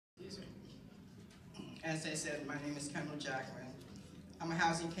As I said, my name is Kendall Jackman. I'm a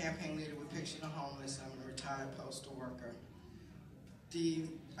housing campaign leader with Picture the Homeless. I'm a retired postal worker. The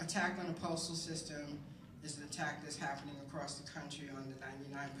attack on the postal system is an attack that's happening across the country on the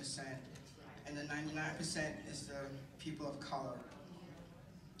 99%, and the 99% is the people of color.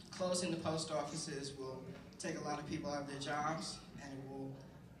 Closing the post offices will take a lot of people out of their jobs, and it will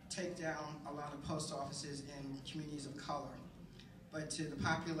take down a lot of post offices in communities of color. But to the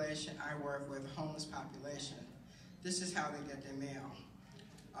population I work with, the homeless population, this is how they get their mail.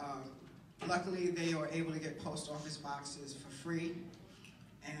 Luckily, they are able to get post office boxes for free.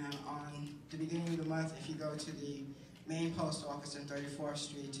 And on the beginning of the month, if you go to the main post office on 34th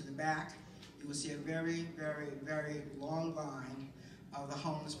Street to the back, you will see a very, very, very long line of the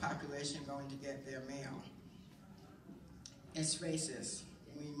homeless population going to get their mail. It's racist.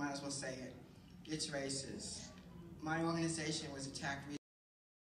 We might as well say it. It's racist. My organization was attacked recently.